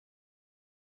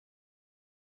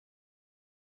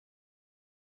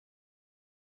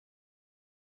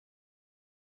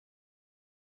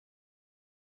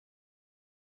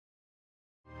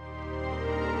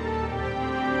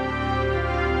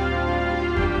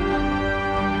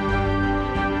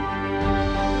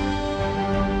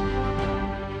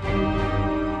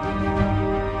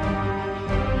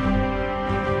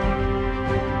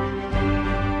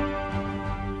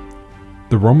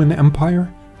Roman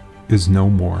Empire is no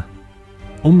more.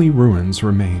 Only ruins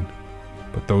remain,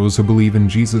 but those who believe in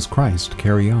Jesus Christ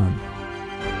carry on.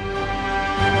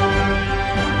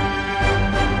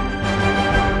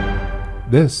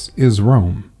 This is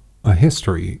Rome, a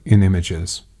history in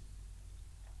images.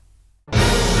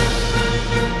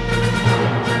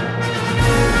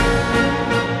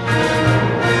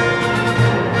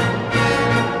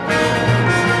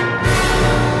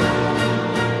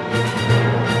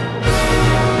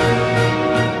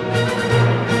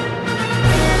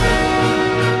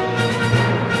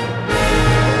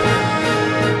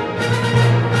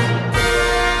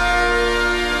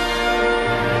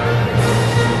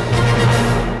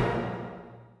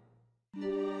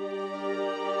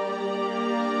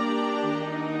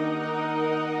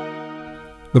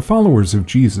 The followers of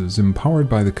Jesus, empowered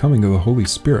by the coming of the Holy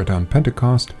Spirit on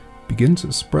Pentecost, begin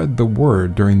to spread the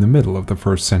word during the middle of the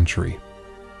 1st century.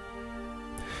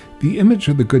 The image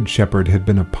of the Good Shepherd had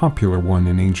been a popular one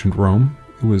in ancient Rome.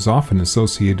 It was often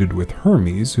associated with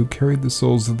Hermes, who carried the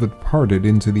souls of the departed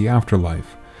into the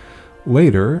afterlife.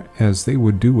 Later, as they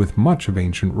would do with much of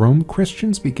ancient Rome,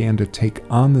 Christians began to take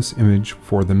on this image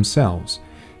for themselves.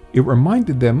 It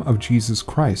reminded them of Jesus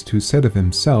Christ, who said of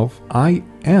himself, "I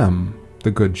am the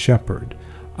Good Shepherd.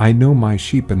 I know my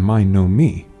sheep and mine know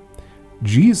me."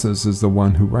 Jesus is the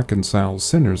one who reconciles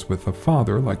sinners with the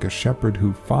Father, like a shepherd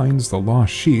who finds the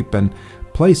lost sheep and,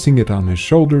 placing it on his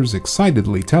shoulders,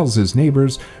 excitedly tells his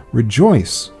neighbors,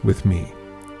 "Rejoice with me,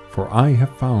 for I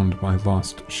have found my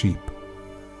lost sheep."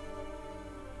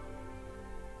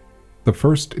 The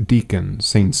first deacon,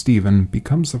 St. Stephen,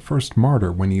 becomes the first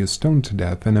martyr when he is stoned to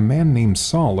death, and a man named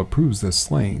Saul approves this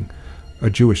slaying. A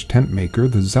Jewish tent maker,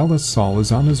 the zealous Saul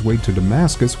is on his way to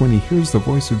Damascus when he hears the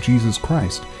voice of Jesus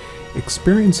Christ.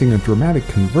 Experiencing a dramatic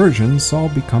conversion, Saul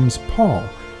becomes Paul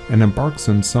and embarks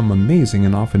on some amazing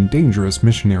and often dangerous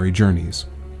missionary journeys.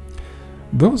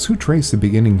 Those who trace the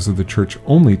beginnings of the Church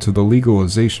only to the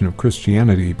legalization of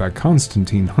Christianity by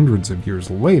Constantine hundreds of years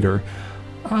later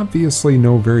obviously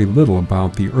know very little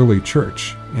about the early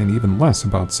Church, and even less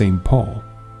about St. Paul.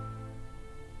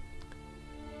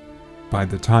 By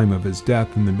the time of his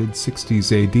death in the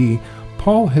mid-60s AD,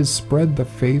 Paul has spread the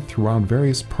faith throughout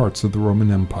various parts of the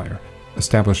Roman Empire,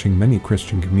 establishing many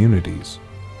Christian communities.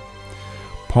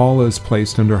 Paul is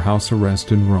placed under house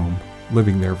arrest in Rome,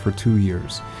 living there for 2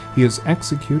 years. He is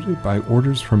executed by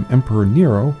orders from Emperor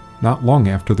Nero not long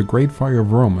after the Great Fire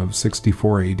of Rome of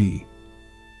 64 AD.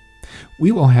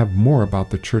 We will have more about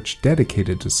the church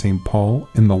dedicated to St. Paul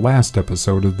in the last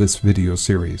episode of this video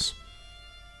series.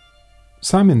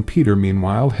 Simon Peter,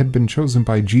 meanwhile, had been chosen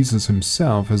by Jesus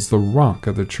himself as the rock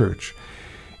of the church.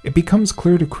 It becomes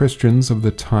clear to Christians of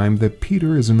the time that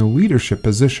Peter is in a leadership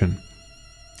position.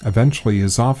 Eventually,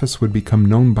 his office would become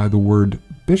known by the word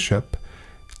bishop,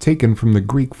 taken from the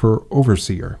Greek for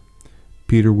overseer.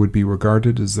 Peter would be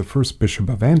regarded as the first bishop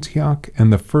of Antioch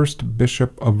and the first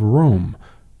bishop of Rome,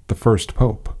 the first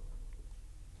pope.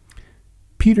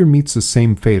 Peter meets the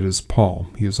same fate as Paul.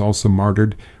 He is also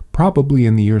martyred, probably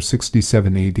in the year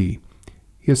 67 AD. He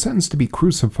is sentenced to be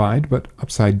crucified, but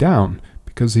upside down,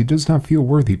 because he does not feel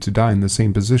worthy to die in the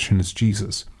same position as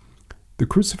Jesus. The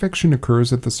crucifixion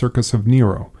occurs at the Circus of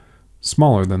Nero.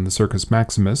 Smaller than the Circus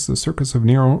Maximus, the Circus of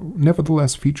Nero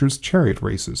nevertheless features chariot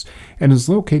races, and is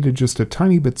located just a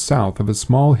tiny bit south of a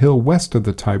small hill west of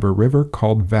the Tiber River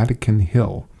called Vatican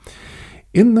Hill.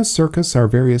 In the circus are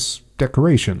various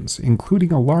decorations,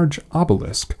 including a large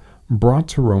obelisk brought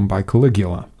to Rome by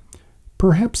Caligula.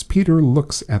 Perhaps Peter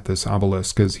looks at this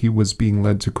obelisk as he was being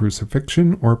led to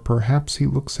crucifixion, or perhaps he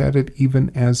looks at it even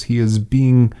as he is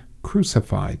being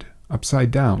crucified,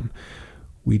 upside down.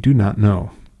 We do not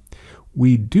know.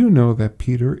 We do know that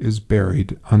Peter is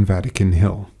buried on Vatican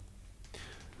Hill.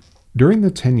 During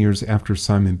the 10 years after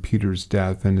Simon Peter's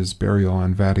death and his burial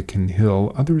on Vatican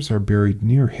Hill, others are buried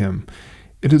near him.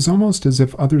 It is almost as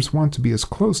if others want to be as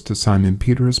close to Simon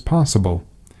Peter as possible.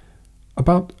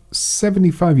 About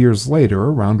 75 years later,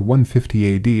 around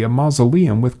 150 AD, a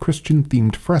mausoleum with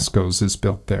Christian-themed frescoes is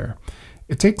built there.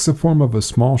 It takes the form of a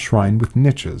small shrine with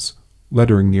niches.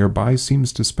 Lettering nearby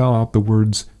seems to spell out the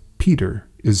words, "Peter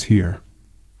is here."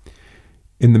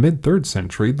 In the mid-3rd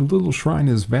century, the little shrine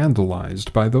is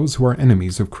vandalized by those who are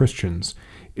enemies of Christians.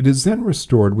 It is then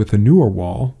restored with a newer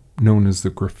wall, known as the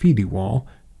graffiti wall,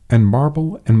 and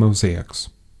marble and mosaics.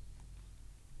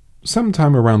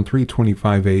 Sometime around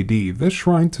 325 AD, this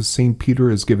shrine to St.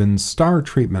 Peter is given star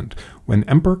treatment when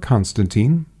Emperor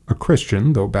Constantine, a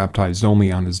Christian, though baptized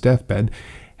only on his deathbed,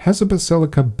 has a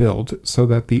basilica built so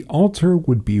that the altar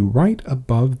would be right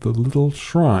above the little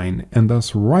shrine and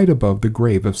thus right above the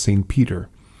grave of St. Peter.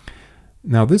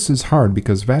 Now this is hard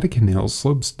because Vatican Hill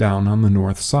slopes down on the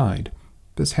north side.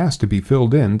 This has to be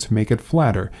filled in to make it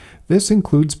flatter. This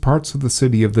includes parts of the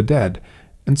city of the dead,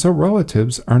 and so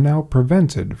relatives are now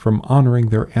prevented from honoring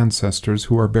their ancestors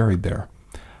who are buried there.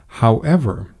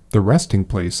 However, the resting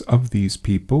place of these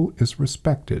people is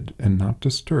respected and not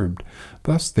disturbed.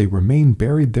 Thus they remain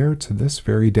buried there to this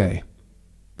very day.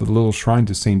 The little shrine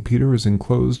to St. Peter is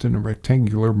enclosed in a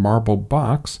rectangular marble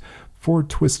box. 4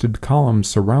 twisted columns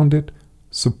surround it,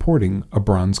 supporting a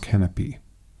bronze canopy.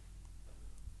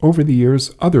 Over the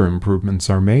years, other improvements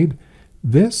are made.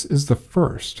 This is the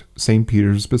first St.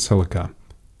 Peter's Basilica,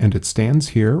 and it stands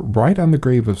here right on the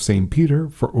grave of St. Peter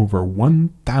for over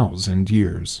 1,000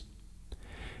 years.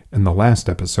 In the last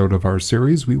episode of our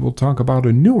series, we will talk about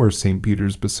a newer St.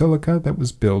 Peter's Basilica that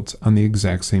was built on the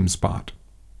exact same spot.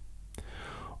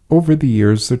 Over the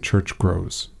years, the church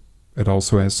grows. It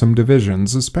also has some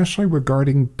divisions, especially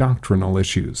regarding doctrinal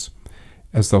issues.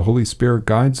 As the Holy Spirit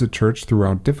guides the church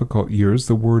throughout difficult years,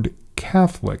 the word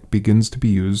Catholic begins to be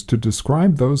used to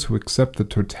describe those who accept the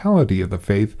totality of the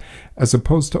faith as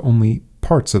opposed to only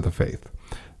parts of the faith.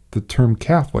 The term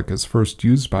Catholic is first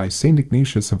used by St.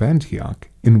 Ignatius of Antioch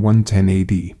in 110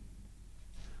 AD.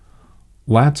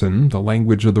 Latin, the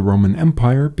language of the Roman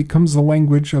Empire, becomes the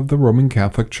language of the Roman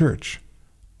Catholic Church.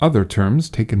 Other terms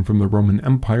taken from the Roman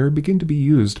Empire begin to be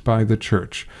used by the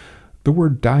Church. The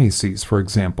word diocese, for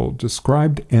example,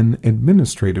 described an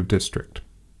administrative district.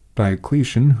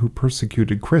 Diocletian, who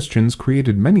persecuted Christians,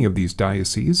 created many of these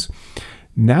dioceses.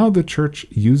 Now the Church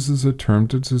uses a term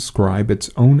to describe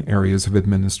its own areas of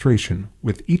administration,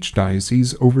 with each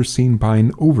diocese overseen by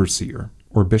an overseer,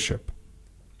 or bishop.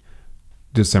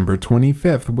 December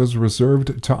 25th was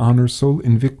reserved to honor Sol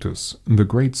Invictus, the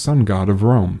great sun god of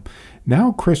Rome.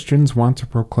 Now Christians want to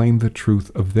proclaim the truth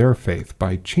of their faith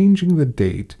by changing the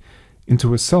date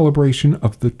into a celebration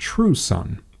of the true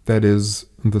Son, that is,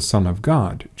 the Son of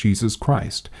God, Jesus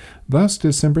Christ. Thus,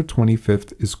 December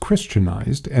 25th is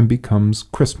Christianized and becomes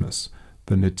Christmas,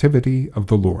 the Nativity of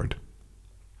the Lord.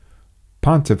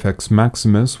 Pontifex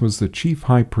Maximus was the chief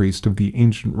high priest of the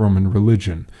ancient Roman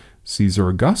religion. Caesar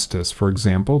Augustus, for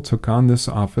example, took on this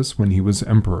office when he was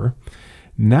emperor.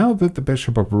 Now that the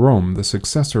Bishop of Rome, the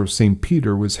successor of St.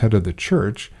 Peter, was head of the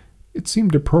church, it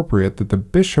seemed appropriate that the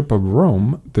Bishop of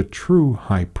Rome, the true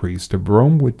high priest of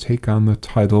Rome, would take on the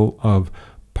title of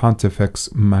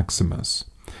Pontifex Maximus.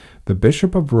 The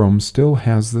Bishop of Rome still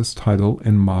has this title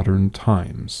in modern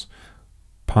times.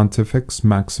 Pontifex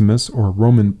Maximus, or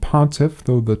Roman Pontiff,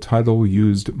 though the title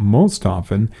used most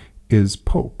often is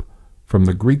Pope, from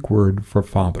the Greek word for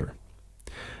father.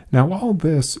 Now all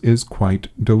this is quite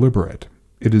deliberate.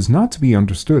 It is not to be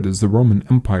understood as the Roman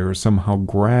Empire somehow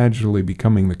gradually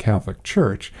becoming the Catholic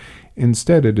Church.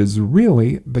 Instead, it is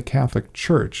really the Catholic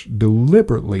Church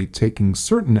deliberately taking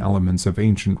certain elements of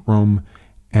ancient Rome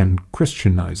and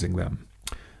Christianizing them.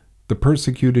 The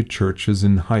persecuted church is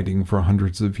in hiding for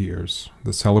hundreds of years.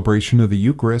 The celebration of the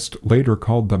Eucharist, later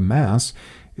called the Mass,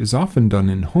 is often done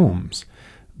in homes.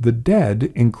 The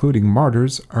dead, including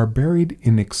martyrs, are buried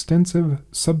in extensive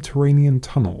subterranean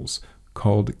tunnels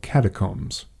called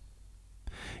catacombs.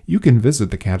 You can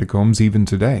visit the catacombs even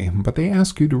today, but they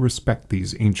ask you to respect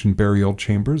these ancient burial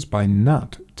chambers by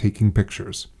not taking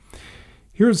pictures.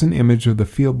 Here's an image of the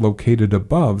field located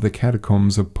above the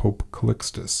catacombs of Pope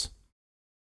Calixtus.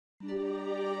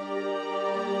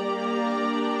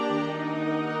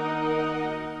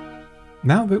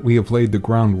 Now that we have laid the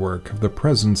groundwork of the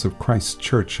presence of Christ's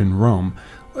Church in Rome,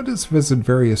 let us visit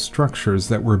various structures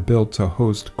that were built to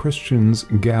host Christians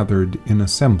gathered in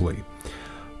assembly.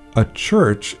 A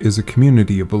church is a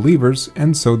community of believers,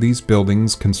 and so these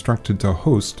buildings constructed to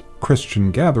host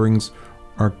Christian gatherings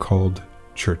are called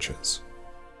churches.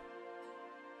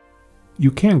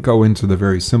 You can't go into the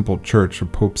very simple church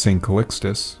of Pope St.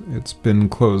 Calixtus. It's been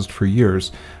closed for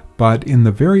years, but in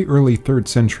the very early 3rd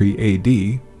century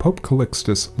AD, Pope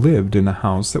Calixtus lived in a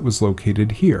house that was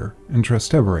located here in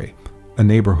Trastevere, a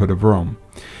neighborhood of Rome.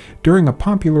 During a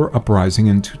popular uprising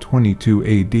in 222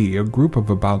 AD, a group of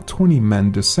about 20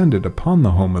 men descended upon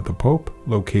the home of the Pope,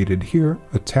 located here,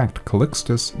 attacked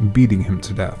Calixtus, beating him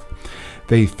to death.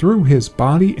 They threw his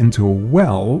body into a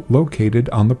well located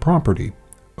on the property,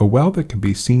 a well that can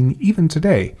be seen even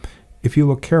today if you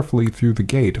look carefully through the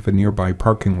gate of a nearby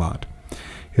parking lot.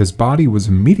 His body was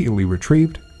immediately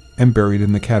retrieved and buried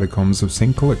in the catacombs of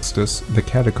St. Calixtus, the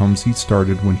catacombs he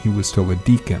started when he was still a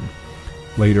deacon.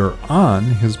 Later on,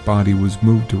 his body was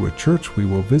moved to a church we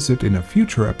will visit in a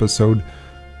future episode,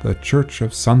 the Church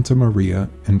of Santa Maria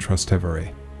in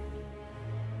Trastevere.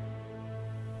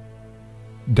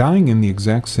 Dying in the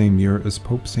exact same year as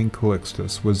Pope St.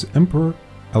 Calixtus was Emperor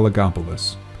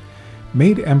Elagabalus.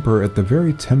 Made emperor at the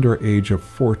very tender age of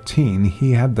 14,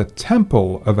 he had the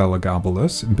Temple of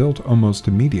Elagabalus built almost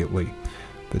immediately.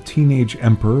 The teenage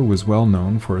emperor was well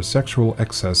known for his sexual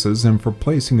excesses and for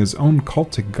placing his own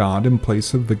cultic god in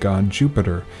place of the god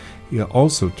Jupiter. He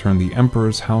also turned the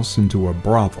emperor's house into a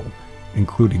brothel,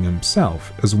 including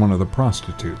himself as one of the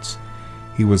prostitutes.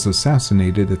 He was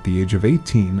assassinated at the age of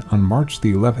 18 on March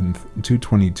the 11th,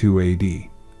 222 AD.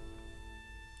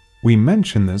 We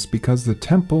mention this because the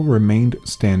temple remained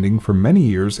standing for many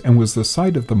years and was the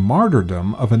site of the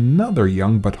martyrdom of another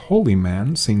young but holy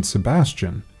man, Saint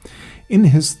Sebastian. In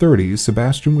his 30s,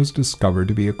 Sebastian was discovered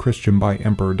to be a Christian by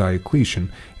Emperor Diocletian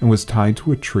and was tied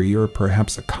to a tree or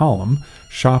perhaps a column,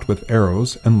 shot with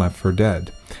arrows, and left for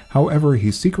dead. However, he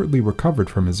secretly recovered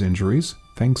from his injuries,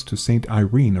 thanks to Saint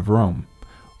Irene of Rome.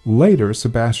 Later,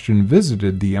 Sebastian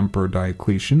visited the Emperor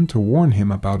Diocletian to warn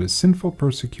him about his sinful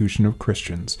persecution of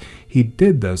Christians. He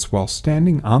did this while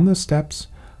standing on the steps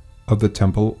of the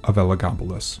Temple of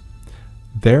Elagabalus.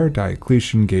 There,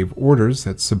 Diocletian gave orders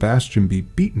that Sebastian be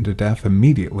beaten to death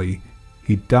immediately.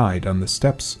 He died on the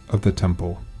steps of the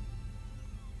temple.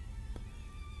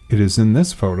 It is in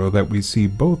this photo that we see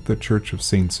both the Church of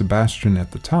Saint Sebastian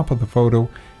at the top of the photo,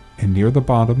 and near the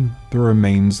bottom, the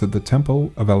remains of the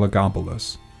Temple of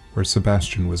Elagabalus, where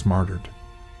Sebastian was martyred.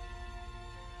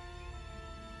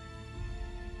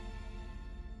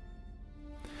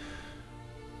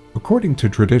 According to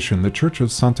tradition, the Church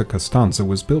of Santa Costanza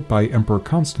was built by Emperor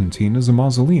Constantine as a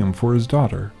mausoleum for his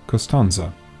daughter,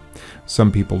 Costanza.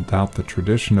 Some people doubt the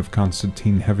tradition of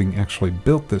Constantine having actually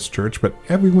built this church, but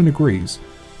everyone agrees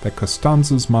that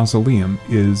Costanza's mausoleum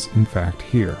is, in fact,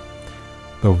 here.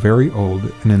 Though very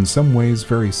old and in some ways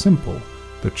very simple,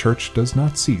 the church does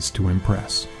not cease to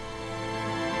impress.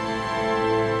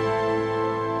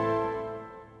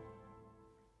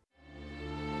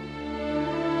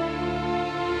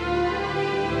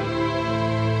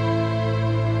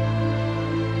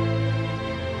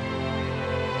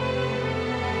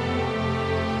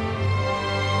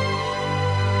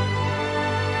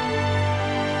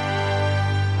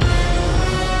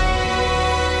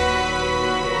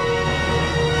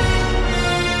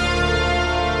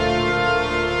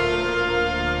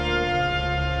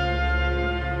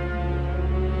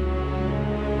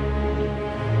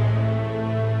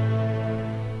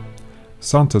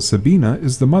 Santa Sabina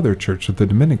is the mother church of the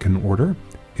Dominican order.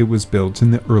 It was built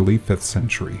in the early 5th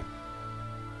century.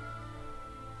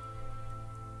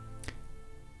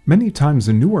 Many times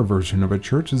a newer version of a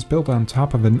church is built on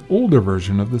top of an older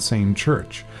version of the same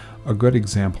church. A good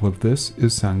example of this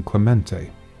is San Clemente,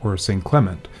 or St.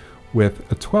 Clement, with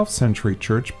a 12th century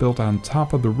church built on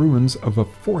top of the ruins of a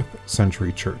 4th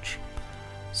century church.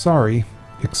 Sorry,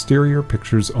 exterior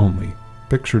pictures only.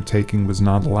 Picture taking was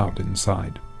not allowed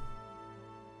inside.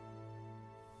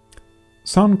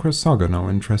 San Crisogano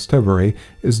in Trastevere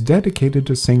is dedicated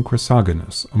to Saint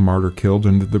Chrysogonus, a martyr killed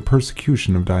under the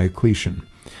persecution of Diocletian.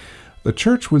 The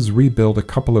church was rebuilt a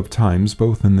couple of times,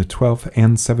 both in the 12th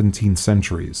and 17th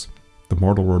centuries. The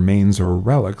mortal remains or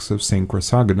relics of Saint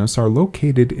Chrysogonus are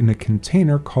located in a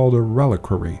container called a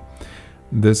reliquary.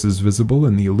 This is visible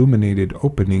in the illuminated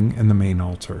opening in the main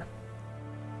altar.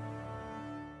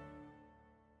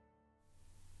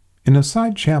 In a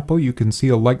side chapel you can see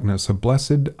a likeness of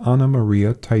Blessed Anna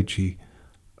Maria Taichi,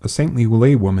 a saintly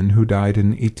laywoman who died in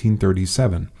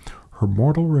 1837. Her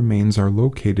mortal remains are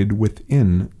located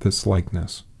within this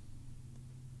likeness.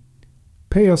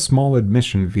 Pay a small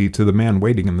admission fee to the man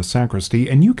waiting in the sacristy,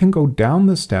 and you can go down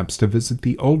the steps to visit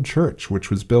the old church,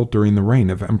 which was built during the reign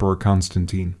of Emperor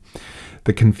Constantine.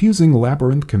 The confusing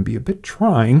labyrinth can be a bit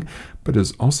trying, but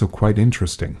is also quite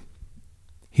interesting.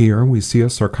 Here we see a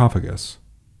sarcophagus,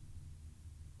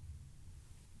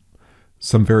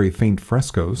 some very faint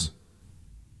frescoes,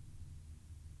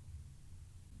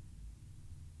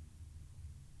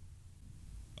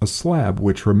 a slab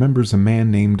which remembers a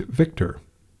man named Victor,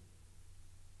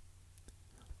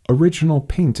 original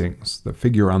paintings. The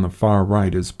figure on the far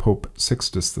right is Pope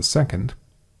Sixtus II,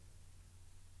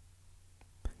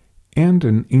 and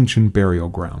an ancient burial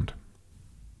ground.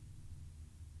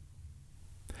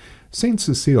 Saint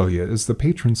Cecilia is the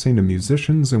patron saint of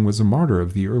musicians and was a martyr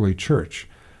of the early church.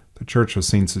 The Church of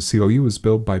Saint Cecilia was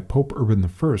built by Pope Urban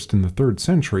I in the 3rd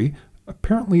century,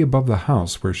 apparently above the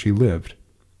house where she lived.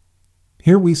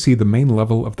 Here we see the main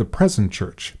level of the present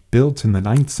church, built in the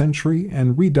 9th century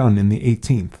and redone in the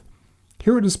 18th.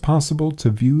 Here it is possible to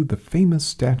view the famous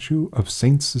statue of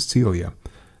Saint Cecilia,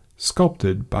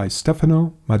 sculpted by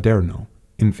Stefano Maderno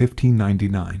in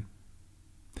 1599.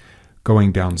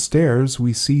 Going downstairs,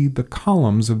 we see the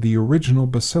columns of the original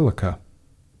basilica.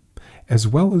 as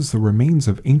well as the remains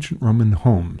of ancient Roman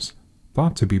homes,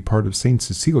 thought to be part of St.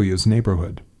 Cecilia's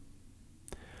neighborhood.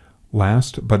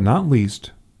 Last but not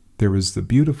least, there is the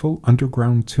beautiful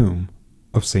underground tomb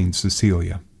of St.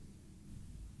 Cecilia.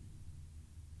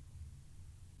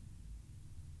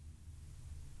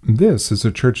 This is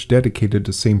a church dedicated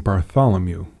to St.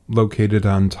 Bartholomew, located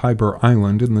on Tiber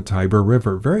Island in the Tiber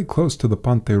River, very close to the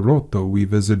Ponte Rotto we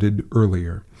visited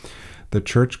earlier. The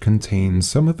church contains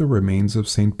some of the remains of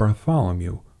St.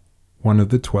 Bartholomew, one of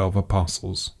the 12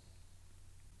 apostles.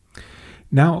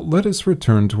 Now let us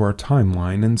return to our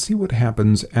timeline and see what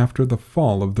happens after the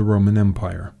fall of the Roman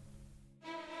Empire.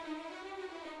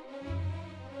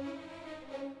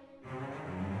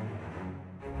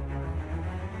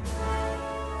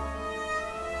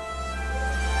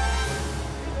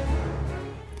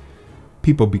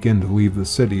 People begin to leave the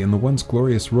city, and the once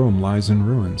glorious Rome lies in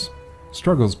ruins.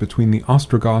 Struggles between the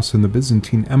Ostrogoths and the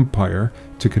Byzantine Empire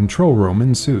to control Rome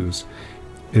ensues.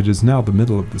 It is now the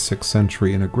middle of the 6th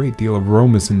century, and a great deal of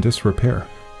Rome is in disrepair.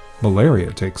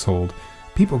 Malaria takes hold.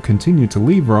 People continue to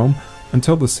leave Rome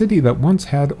until the city that once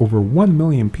had over 1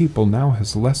 million people now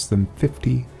has less than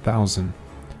 50,000.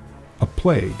 A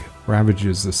plague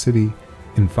ravages the city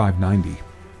in 590.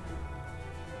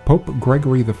 Pope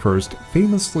Gregory I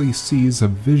famously sees a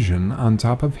vision on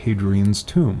top of Hadrian's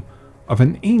tomb of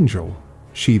an angel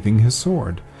sheathing his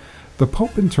sword. The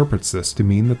Pope interprets this to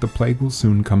mean that the plague will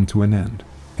soon come to an end,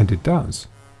 and it does.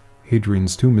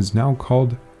 Hadrian's tomb is now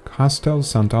called Castel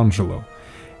Sant'Angelo,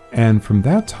 and from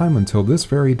that time until this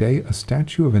very day, a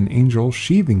statue of an angel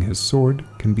sheathing his sword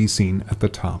can be seen at the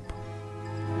top.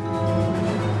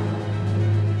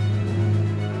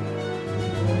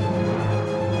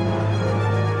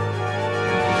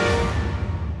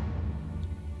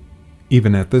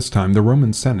 Even at this time, the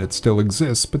Roman Senate still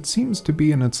exists, but seems to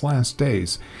be in its last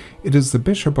days. It is the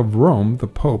Bishop of Rome, the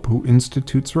Pope, who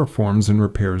institutes reforms and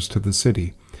repairs to the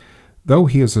city. Though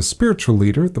he is a spiritual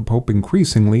leader, the Pope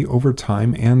increasingly, over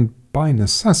time and by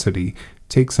necessity,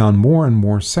 takes on more and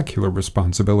more secular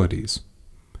responsibilities.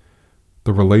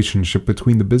 The relationship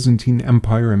between the Byzantine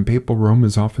Empire and Papal Rome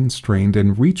is often strained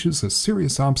and reaches a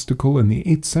serious obstacle in the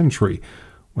 8th century,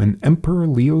 when Emperor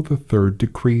Leo III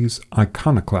decrees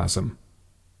iconoclasm.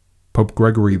 Pope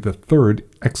Gregory III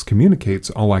excommunicates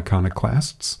all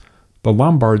iconoclasts, the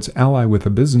Lombards ally with the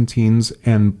Byzantines,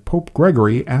 and Pope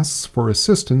Gregory asks for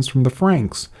assistance from the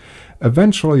Franks.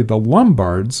 Eventually, the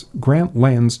Lombards grant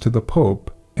lands to the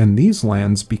Pope, and these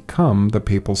lands become the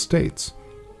Papal States.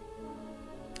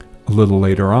 A little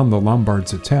later on, the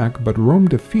Lombards attack, but Rome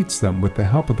defeats them with the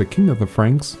help of the King of the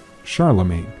Franks,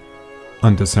 Charlemagne.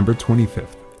 On December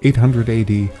 25th, 800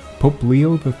 AD, Pope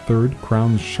Leo III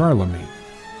crowns Charlemagne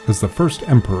as the first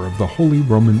emperor of the Holy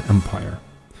Roman Empire.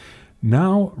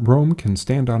 Now Rome can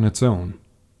stand on its own.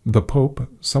 The Pope,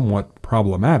 somewhat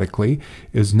problematically,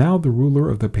 is now the ruler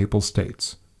of the Papal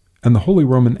States, and the Holy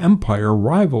Roman Empire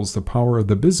rivals the power of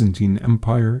the Byzantine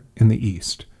Empire in the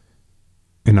East.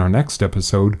 In our next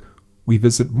episode, we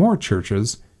visit more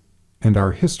churches, and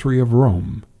our history of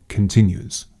Rome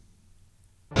continues.